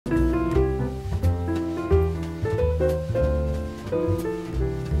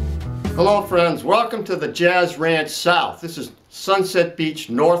Hello friends, welcome to the Jazz Ranch South. This is Sunset Beach,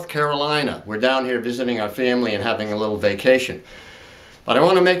 North Carolina. We're down here visiting our family and having a little vacation. But I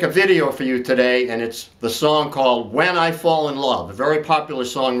want to make a video for you today, and it's the song called When I Fall in Love, a very popular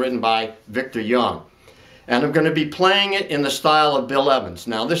song written by Victor Young. And I'm going to be playing it in the style of Bill Evans.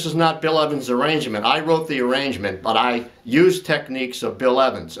 Now this is not Bill Evans' arrangement. I wrote the arrangement, but I used techniques of Bill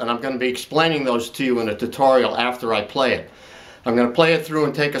Evans, and I'm going to be explaining those to you in a tutorial after I play it. I'm going to play it through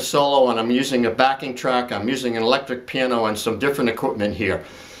and take a solo, and I'm using a backing track, I'm using an electric piano and some different equipment here.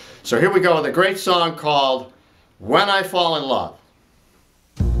 So here we go with a great song called When I Fall in Love.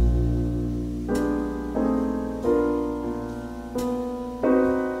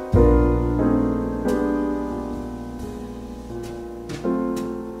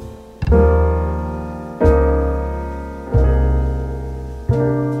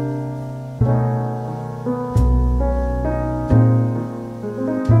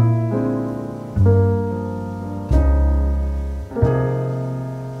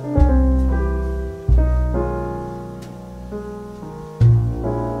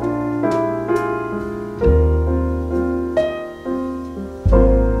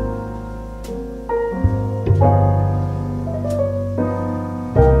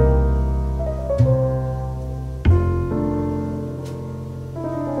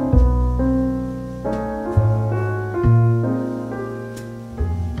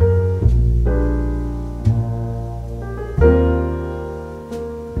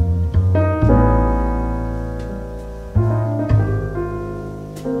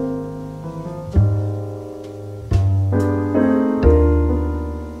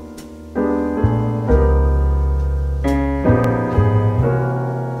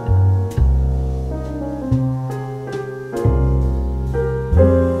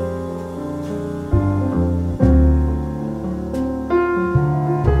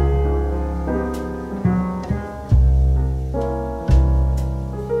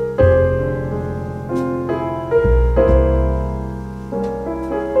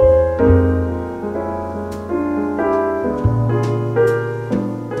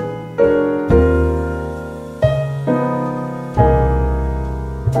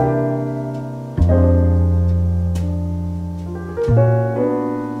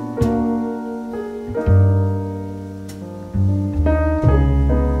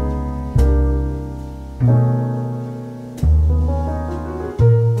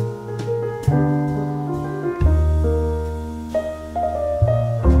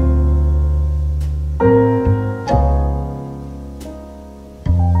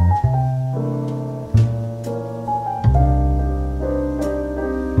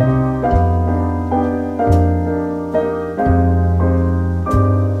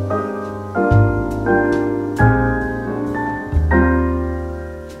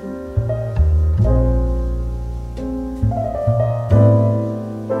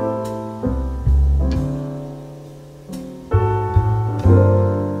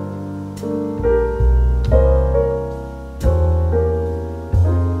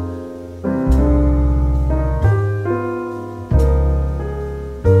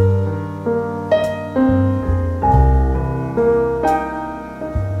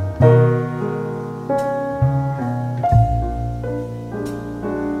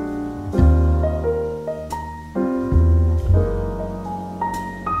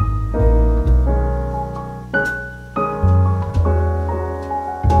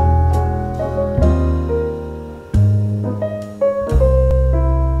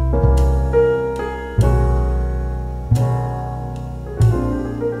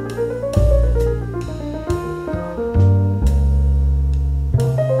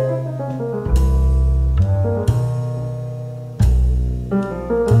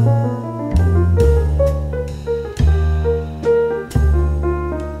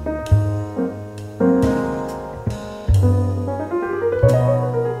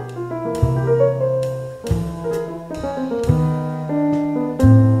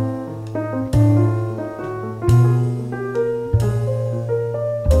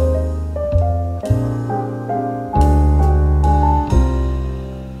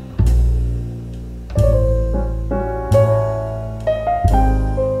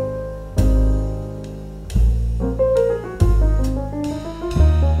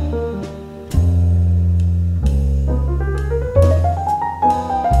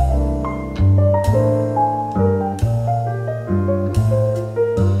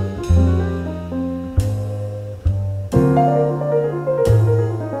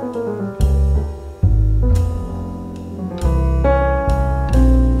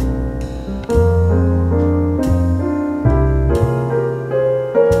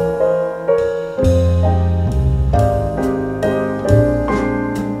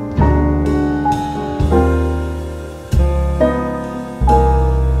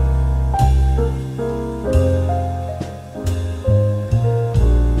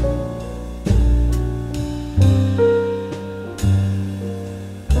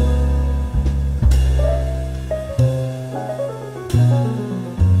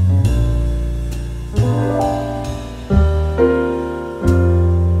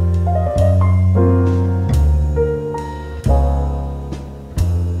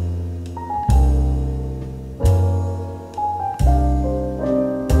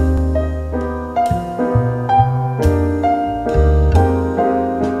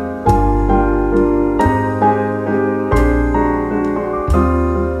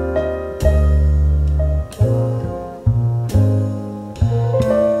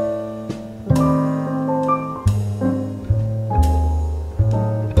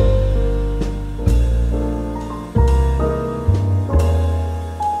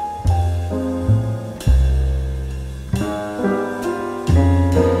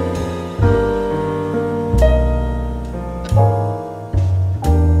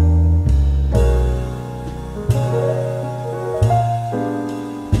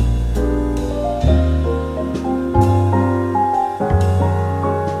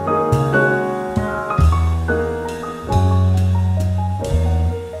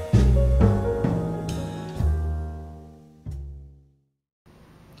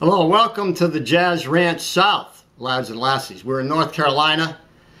 Hello, welcome to the Jazz Ranch South, lads and lassies. We're in North Carolina.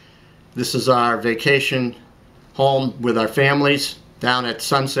 This is our vacation home with our families down at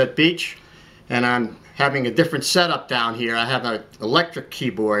Sunset Beach. And I'm having a different setup down here. I have an electric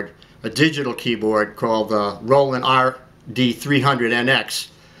keyboard, a digital keyboard called the Roland RD300NX.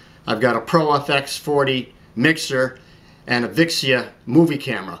 I've got a Pro FX40 mixer and a Vixia movie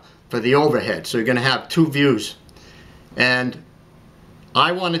camera for the overhead. So you're going to have two views. And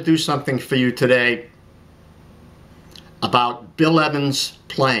I want to do something for you today about Bill Evans'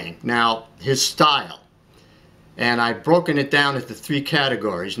 playing. Now, his style. And I've broken it down into three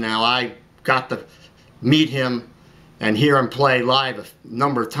categories. Now, I got to meet him and hear him play live a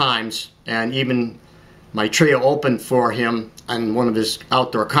number of times. And even my trio opened for him on one of his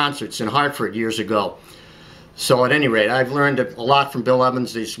outdoor concerts in Hartford years ago. So at any rate, I've learned a lot from Bill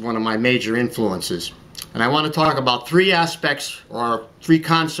Evans. He's one of my major influences. And I want to talk about three aspects or three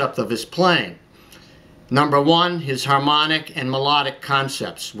concepts of his playing. Number one, his harmonic and melodic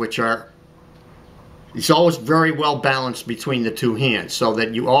concepts, which are, he's always very well balanced between the two hands so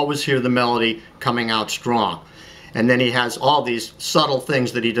that you always hear the melody coming out strong. And then he has all these subtle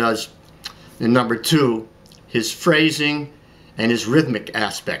things that he does. And number two, his phrasing and his rhythmic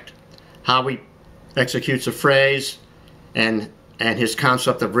aspect. How he executes a phrase and his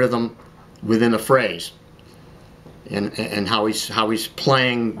concept of rhythm within a phrase. And how he's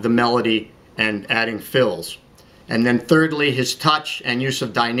playing the melody and adding fills. And then thirdly, his touch and use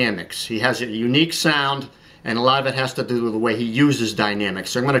of dynamics. He has a unique sound, and a lot of it has to do with the way he uses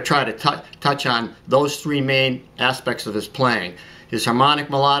dynamics. So I'm going to try to touch on those three main aspects of his playing. His harmonic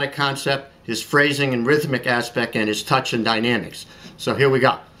melodic concept, his phrasing and rhythmic aspect, and his touch and dynamics. So here we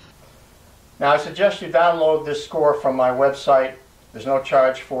go. Now I suggest you download this score from my website. There's no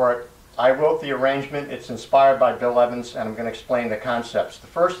charge for it. I wrote the arrangement. It's inspired by Bill Evans, and I'm going to explain the concepts. The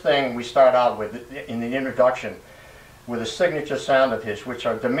first thing we start out with in the introduction with a signature sound of his, which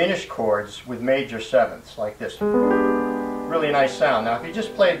are diminished chords with major sevenths, like this. Really nice sound. Now if you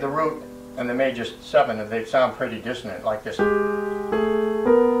just played the root and the major seven, they'd sound pretty dissonant, like this.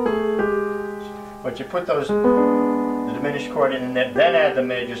 But you put the diminished chord in, and then add the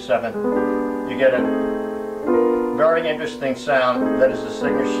major seven, you get a very interesting sound that is the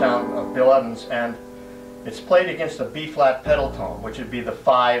signature sound of Bill Evans, and it's played against a B-flat pedal tone, which would be the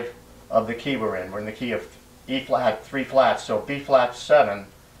 5 of the key we're in. We're in the key of E-flat, 3 flats, so B-flat 7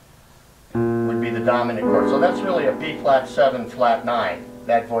 would be the dominant chord. So that's really a B-flat 7, flat 9,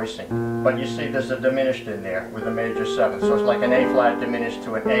 that voicing. But you see there's a diminished in there with a major 7, so it's like an A-flat diminished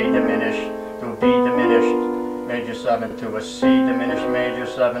to an A diminished to a B diminished major 7 to a C diminished major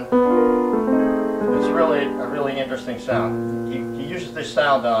 7. It's really a really interesting sound. He uses this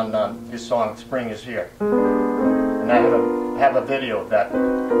sound on his song "Spring Is Here," and I have a video of that.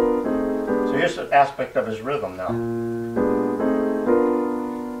 So here's an aspect of his rhythm now.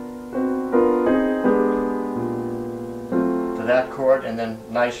 To that chord, and then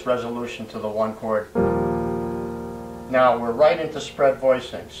nice resolution to the one chord. Now we're right into spread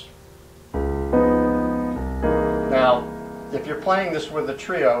voicings. Now, if you're playing this with a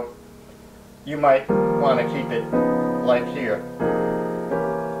trio, you might want to keep it like here,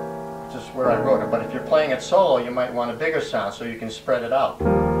 which is where I wrote it. But if you're playing it solo, you might want a bigger sound so you can spread it out.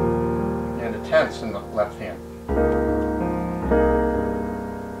 And the tenths in the left hand.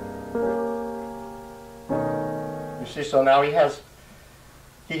 You see, so now he has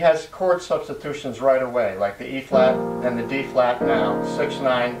chord substitutions right away, like the E flat, then the D flat now,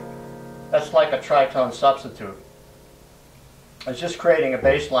 6/9. That's like a tritone substitute. It's just creating a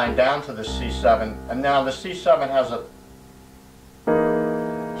bass line down to the C7, and now the C7 has a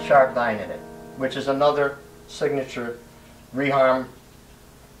sharp 9 in it, which is another signature reharm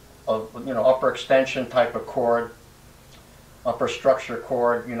of, upper extension type of chord, upper structure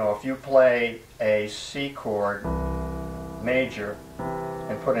chord. If you play a C chord major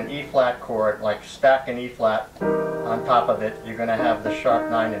and put an E flat chord, like stack an E flat on top of it, you're going to have the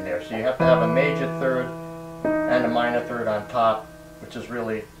sharp 9 in there. So you have to have a major third and a minor third on top, which is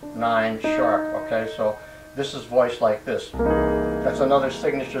really 9 sharp, okay? So this is voiced like this. That's another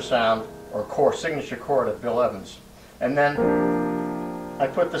signature sound, or chord, signature chord of Bill Evans. And then I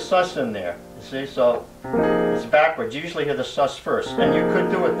put the sus in there, you see? So it's backwards. You usually hear the sus first, and you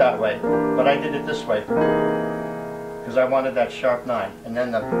could do it that way, but I did it this way because I wanted that sharp 9. And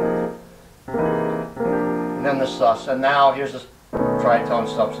then the sus, and now here's a tritone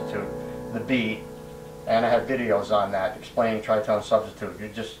substitute, the B. And I have videos on that explaining tritone substitute. You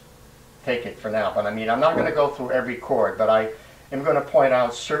just take it for now. But I mean, I'm not going to go through every chord, but I am going to point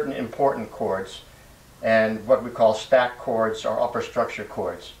out certain important chords and what we call stack chords or upper structure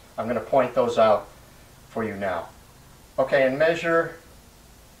chords. I'm going to point those out for you now. Okay, in measure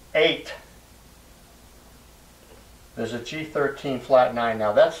 8, there's a G13 flat 9.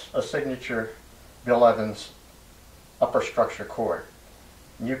 Now that's a signature Bill Evans upper structure chord.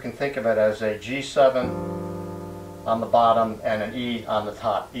 You can think of it as a G7 on the bottom and an E on the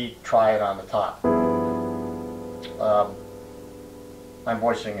top, E triad on the top. I'm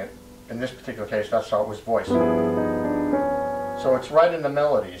voicing it. In this particular case, that's how it was voiced. So it's right in the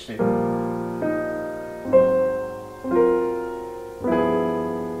melody, you see.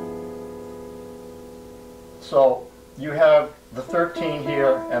 So you have the 13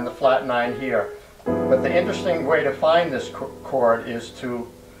 here and the flat 9 here. But the interesting way to find this chord is to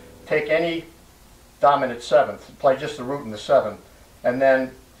take any dominant 7th, play just the root in the 7th, and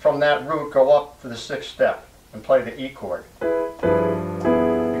then from that root go up to the 6th step and play the E chord. You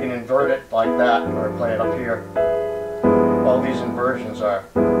can invert it like that or play it up here. All these inversions are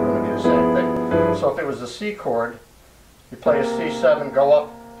going to be the same thing. So if it was a C chord, you play a C7, go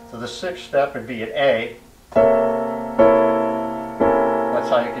up to the 6th step, it'd be an A. That's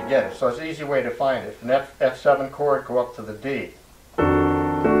how you could get it. So it's an easy way to find it. An F7 chord, go up to the D.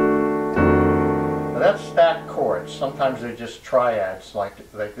 Now that's stacked chords. Sometimes they're just triads, like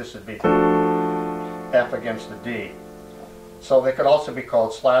this would be F against the D. So they could also be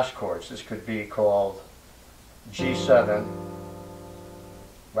called slash chords. This could be called G7,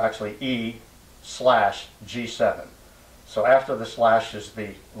 or actually E slash G7. So after the slash is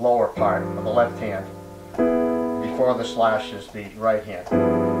the lower part of the left hand. Before the slash is the right hand.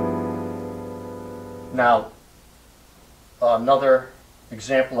 Now, another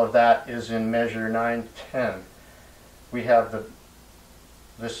example of that is in measure 9/10. We have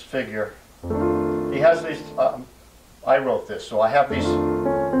this figure. He has these. I wrote this, so I have these.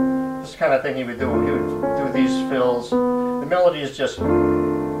 This kind of thing he would do. He would do these fills. The melody is just. The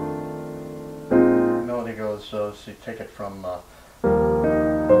melody goes. So you take it from.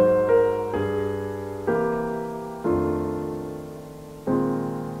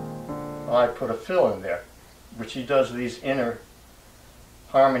 I put a fill in there, which he does these inner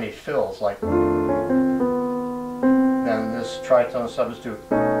harmony fills, like then this tritone substitute.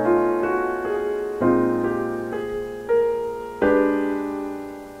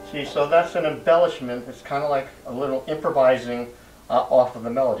 See, so that's an embellishment. It's kind of like a little improvising off of the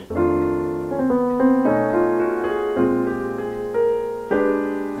melody.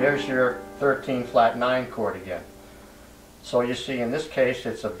 There's your 13 flat 9 chord again. So you see in this case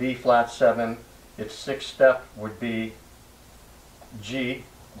it's a B flat 7, its 6th step would be G,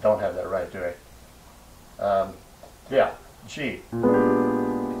 don't have that right, do I? Yeah, G. So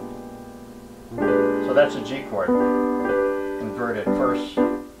that's a G chord, inverted first,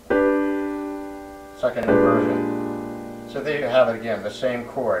 second inversion. So there you have it again, the same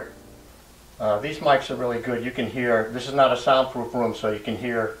chord. These mics are really good. You can hear, this is not a soundproof room, so you can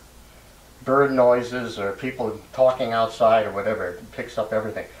hear bird noises or people talking outside or whatever. It picks up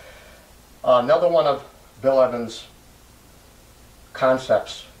everything. Another one of Bill Evans'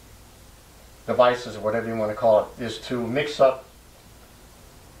 concepts, devices, whatever you want to call it, is to mix up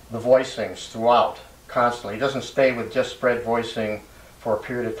the voicings throughout constantly. He doesn't stay with just spread voicing for a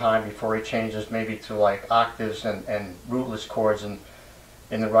period of time before he changes maybe to like octaves and rootless chords in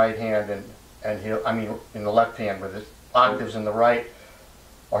the right hand and he'll, I mean in the left hand with the octaves in the right.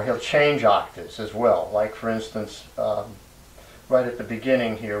 Or he'll change octaves as well. Like for instance, right at the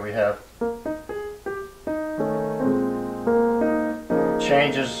beginning here we have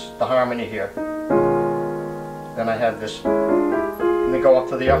changes the harmony here. Then I have this, and they go up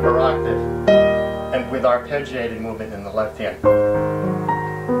to the upper octave, and with arpeggiated movement in the left hand.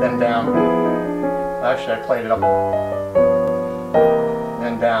 Then down. Actually, I played it up.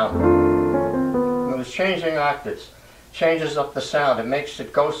 Then down. And there's changing octaves. Changes up the sound. It makes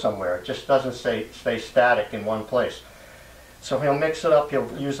it go somewhere. It just doesn't stay static in one place. So he'll mix it up. He'll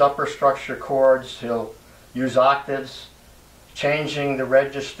use upper structure chords. He'll use octaves, changing the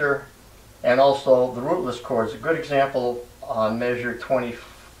register, and also the rootless chords. A good example on measure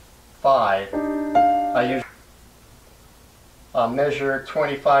 25. I use measure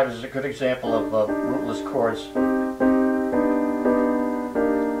 25 is a good example of rootless chords.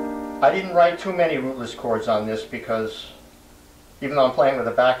 I didn't write too many rootless chords on this because even though I'm playing with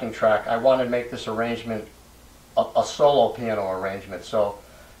a backing track, I wanted to make this arrangement a solo piano arrangement, so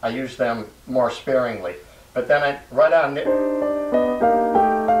I used them more sparingly. But then I, right on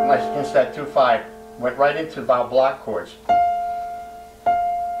against that 2/5, went right into vowel block chords.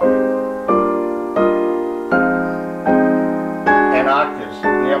 And octaves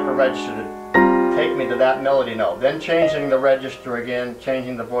in the upper register to take me me to that melody note. Then changing the register again,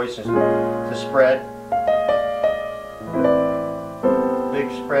 changing the voices to spread. Big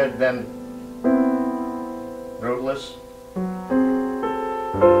spread, then rootless.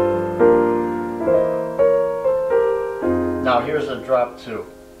 Now here's a drop 2.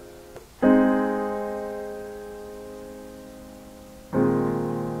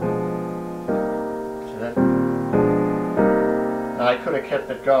 I could have kept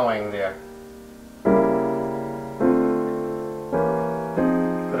it going there.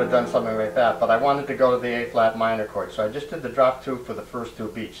 Could have done something like that, but I wanted to go to the A flat minor chord, so I just did the drop 2 for the first 2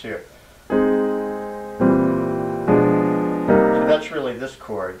 beats here. So that's really this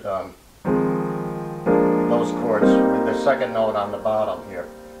chord, those chords with the second note on the bottom here,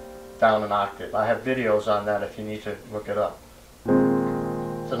 down an octave. I have videos on that if you need to look it up.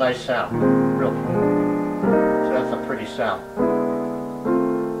 It's a nice sound, really. So that's a pretty sound.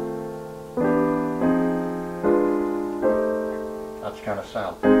 Kind of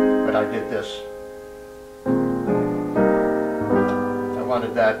sound, but I did this. I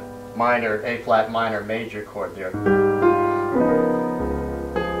wanted that minor, A flat minor major chord there,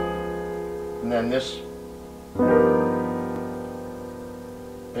 and then this,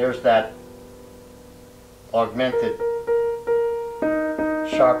 there's that augmented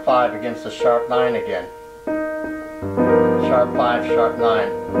sharp 5 against the sharp 9 again. Sharp 5, sharp 9.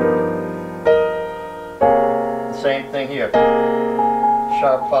 The same thing here.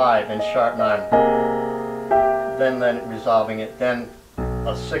 Sharp 5 and sharp 9, then resolving it, then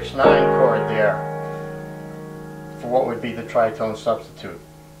a 6/9 chord there for what would be the tritone substitute,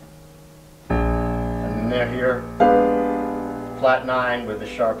 and then they're here, flat 9 with the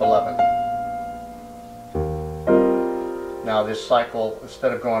sharp 11. Now this cycle,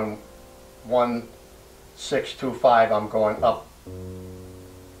 instead of going 1, 6, 2, 5, I'm going up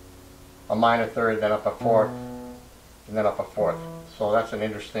a minor third, then up a fourth, and then up a fourth. So that's an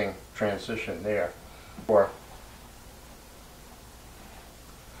interesting transition there.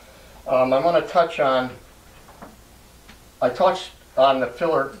 I'm going to touch on, I touched on the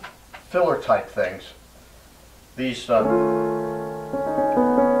filler type things. These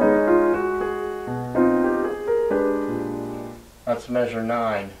that's measure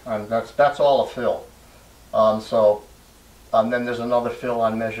 9. That's all a fill. Then there's another fill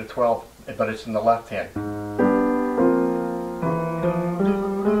on measure 12, but it's in the left hand.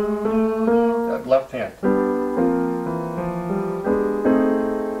 Left hand.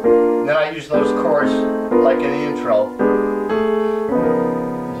 Then I use those chords like in the intro,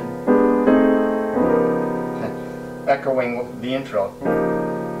 echoing the intro.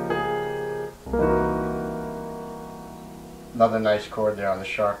 Another nice chord there on the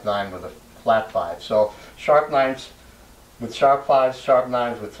sharp 9 with a flat 5. So sharp 9s with sharp 5s, sharp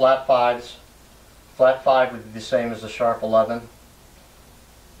 9s with flat 5s. Flat 5 would be the same as the sharp 11.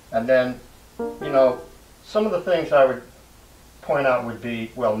 And then, you know, some of the things I would point out would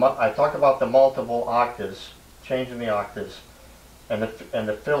be, well, I talked about the multiple octaves, changing the octaves, and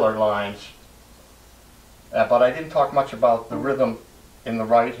the filler lines, but I didn't talk much about the rhythm in the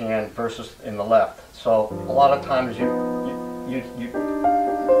right hand versus in the left. So a lot of times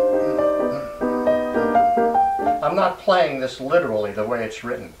I'm not playing this literally the way it's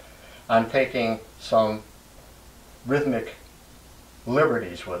written. I'm taking some rhythmic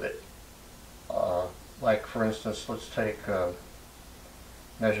liberties with it. Like for instance, let's take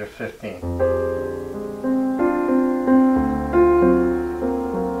measure 15.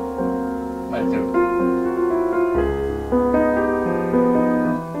 Might do.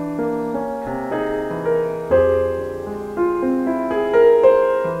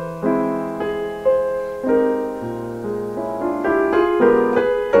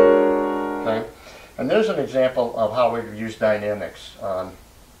 Okay, and there's an example of how we use dynamics.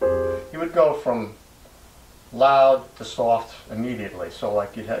 You would go from loud to soft immediately. So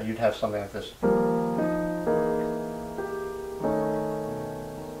like you'd have something like this.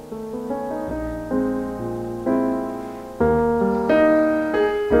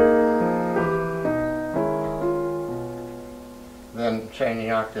 Then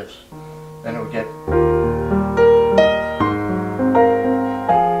changing octaves. Then it would get.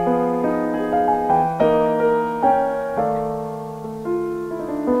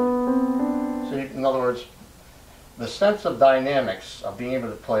 In other words, the sense of dynamics of being able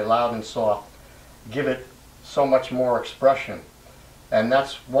to play loud and soft give it so much more expression, and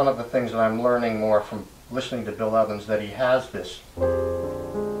that's one of the things that I'm learning more from listening to Bill Evans, that he has this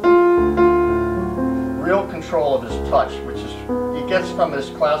real control of his touch, which is he gets from his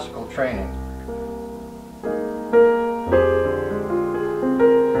classical training.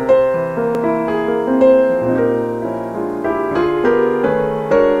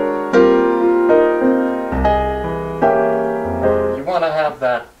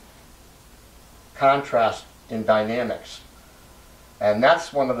 contrast in dynamics. And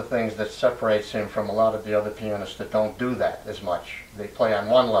that's one of the things that separates him from a lot of the other pianists that don't do that as much. They play on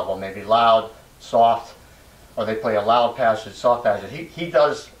one level, maybe loud, soft, or they play a loud passage, soft passage. He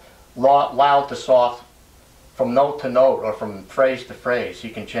does loud to soft from note to note or from phrase to phrase.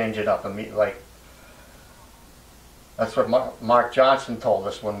 He can change it up immediately. Like, that's what Mark Johnson told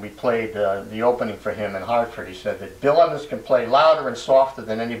us when we played the opening for him in Hartford. He said that Bill Evans can play louder and softer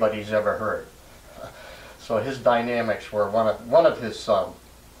than anybody's ever heard. So his dynamics were one of his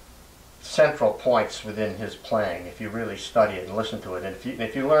central points within his playing, if you really study it and listen to it. And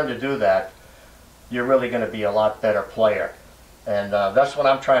if you learn to do that, you're really going to be a lot better player. And that's what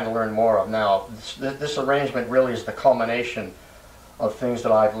I'm trying to learn more of now. This arrangement really is the culmination of things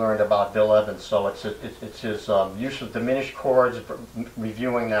that I've learned about Bill Evans. So it's his use of diminished chords,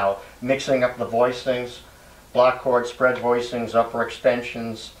 reviewing now, mixing up the voicings, block chords, spread voicings, upper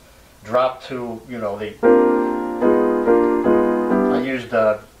extensions, drop to, you know, I used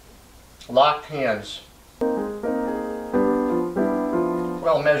locked hands.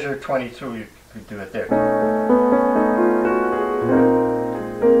 Well, measure 22, you could do it there.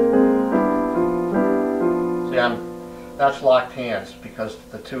 See, that's locked hands because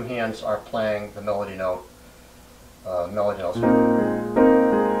the two hands are playing the melody note. Notes.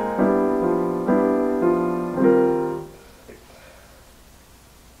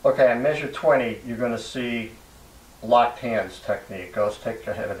 Okay, on measure 20, you're going to see locked hands technique. Go, take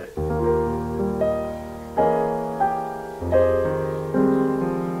your head of it.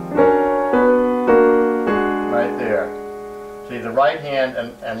 Right there. See, the right hand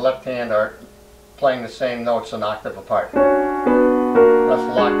and left hand are playing the same notes an octave apart. That's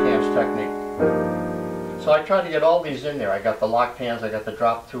the locked hands technique. So I tried to get all these in there. I got the locked hands, I got the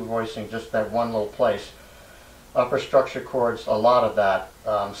drop two voicing, just that one little place. Upper structure chords, a lot of that.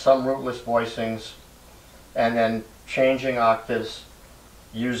 Some rootless voicings, and then changing octaves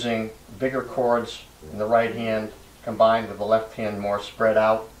using bigger chords in the right hand combined with the left hand more spread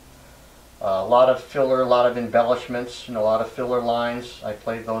out. A lot of filler, a lot of embellishments, you know, a lot of filler lines. I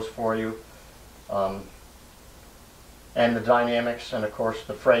played those for you. And the dynamics, and of course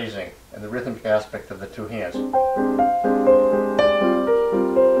the phrasing and the rhythmic aspect of the two hands.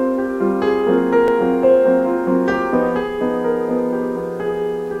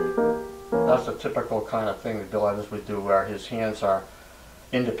 That's a typical kind of thing that Bill Evans would do, where his hands are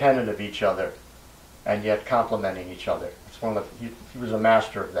independent of each other and yet complementing each other. It's he was a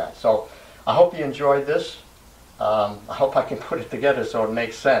master of that. So I hope you enjoyed this. I hope I can put it together so it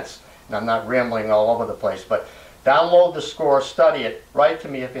makes sense and I'm not rambling all over the place. But download the score, study it, write to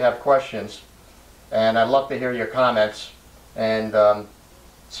me if you have questions, and I'd love to hear your comments and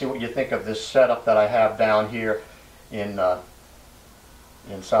see what you think of this setup that I have down here in North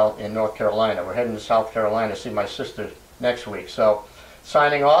Carolina. We're heading to South Carolina to see my sister next week. So,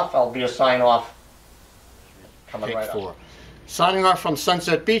 signing off. I'll be a sign off coming right up. Signing off from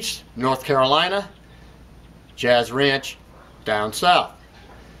Sunset Beach, North Carolina, Jazz Ranch, down south.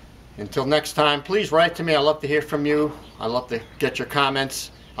 Until next time, please write to me. I love to hear from you. I love to get your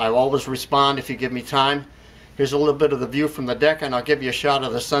comments. I always respond if you give me time. Here's a little bit of the view from the deck, and I'll give you a shot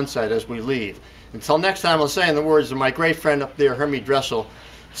of the sunset as we leave. Until next time, I'll say in the words of my great friend up there, Hermie Dressel,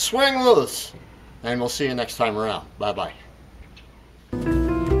 swing loose, and we'll see you next time around. Bye-bye.